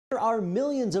are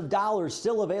millions of dollars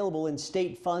still available in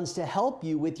state funds to help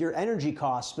you with your energy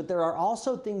costs, but there are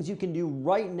also things you can do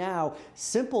right now,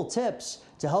 simple tips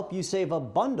to help you save a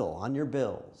bundle on your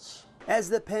bills. As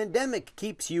the pandemic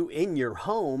keeps you in your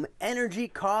home, energy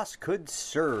costs could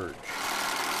surge.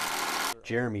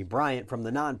 Jeremy Bryant from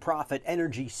the nonprofit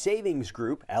energy savings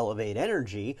group Elevate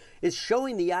Energy is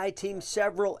showing the I-Team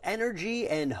several energy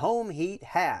and home heat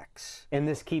hacks. And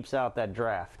this keeps out that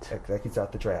draft. That keeps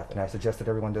out the draft, and I suggest that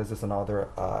everyone does this on all their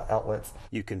outlets.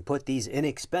 You can put these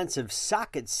inexpensive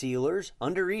socket sealers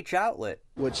under each outlet.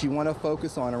 What you want to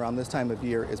focus on around this time of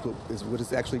year is what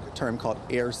is actually a term called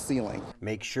air sealing.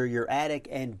 Make sure your attic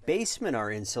and basement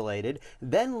are insulated,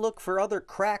 then look for other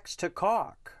cracks to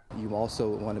caulk. You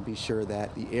also want to be sure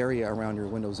that the area around your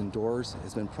windows and doors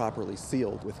has been properly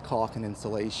sealed with caulk and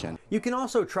insulation. You can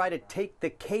also try to take the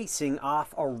casing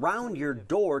off around your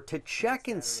door to check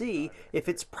and see if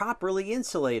it's properly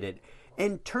insulated.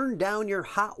 And turn down your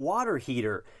hot water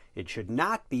heater. It should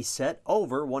not be set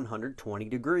over 120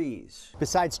 degrees.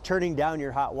 Besides turning down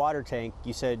your hot water tank,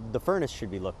 you said the furnace should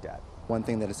be looked at. One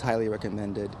thing that is highly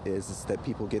recommended is that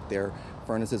people get their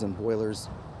furnaces and boilers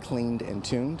cleaned and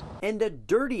tuned. And a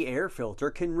dirty air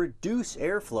filter can reduce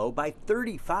airflow by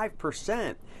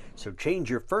 35%. So change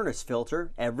your furnace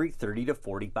filter every 30 to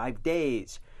 45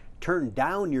 days. Turn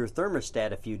down your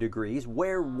thermostat a few degrees,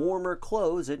 wear warmer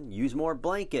clothes, and use more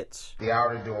blankets. The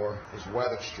outer door is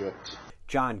weather stripped.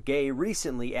 John Gay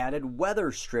recently added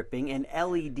weather stripping and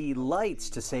LED lights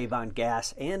to save on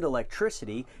gas and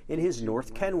electricity in his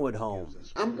North Kenwood home.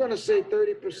 I'm going to say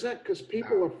 30% because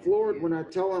people are floored when I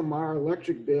tell them our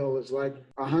electric bill is like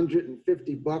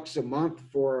 $150 a month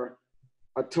for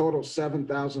a total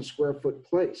 7,000 square foot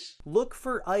place. Look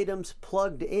for items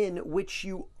plugged in which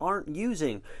you aren't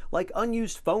using, like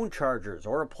unused phone chargers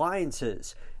or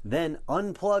appliances. Then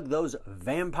unplug those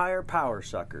vampire power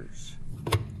suckers.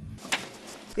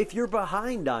 If you're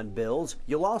behind on bills,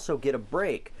 you'll also get a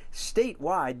break.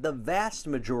 Statewide, the vast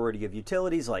majority of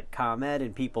utilities like ComEd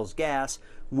and Peoples Gas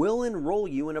will enroll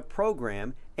you in a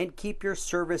program and keep your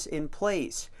service in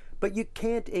place. But you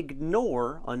can't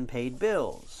ignore unpaid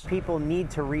bills. People need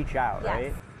to reach out, yes,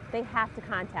 right? They have to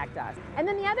contact us. And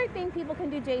then the other thing people can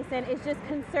do, Jason, is just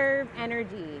conserve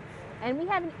energy. And we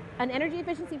have an energy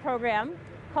efficiency program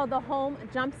called the Home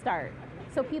Jumpstart.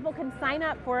 So people can sign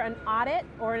up for an audit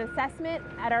or an assessment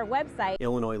at our website.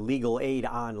 Illinois Legal Aid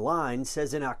Online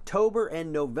says in October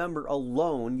and November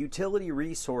alone, utility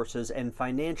resources and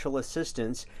financial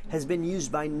assistance has been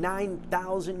used by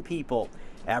 9,000 people,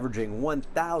 averaging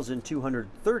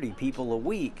 1,230 people a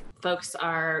week. Folks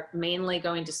are mainly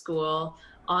going to school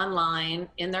online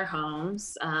in their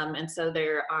homes, and so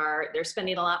they're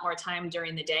spending a lot more time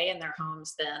during the day in their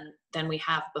homes than we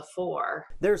have before.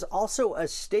 There's also a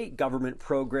state government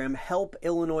program, Help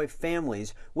Illinois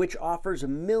Families, which offers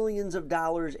millions of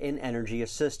dollars in energy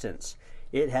assistance.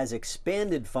 It has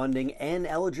expanded funding and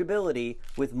eligibility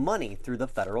with money through the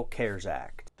Federal CARES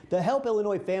Act. The Help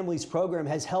Illinois Families program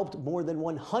has helped more than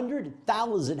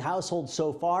 100,000 households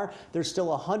so far. There's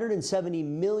still $170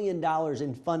 million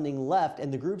in funding left,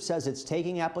 and the group says it's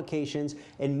taking applications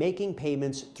and making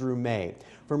payments through May.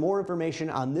 For more information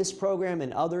on this program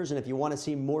and others, and if you want to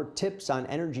see more tips on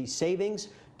energy savings,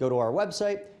 go to our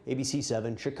website,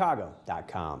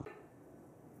 abc7chicago.com.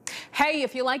 Hey,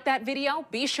 if you like that video,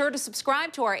 be sure to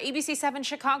subscribe to our ABC7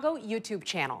 Chicago YouTube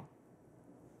channel.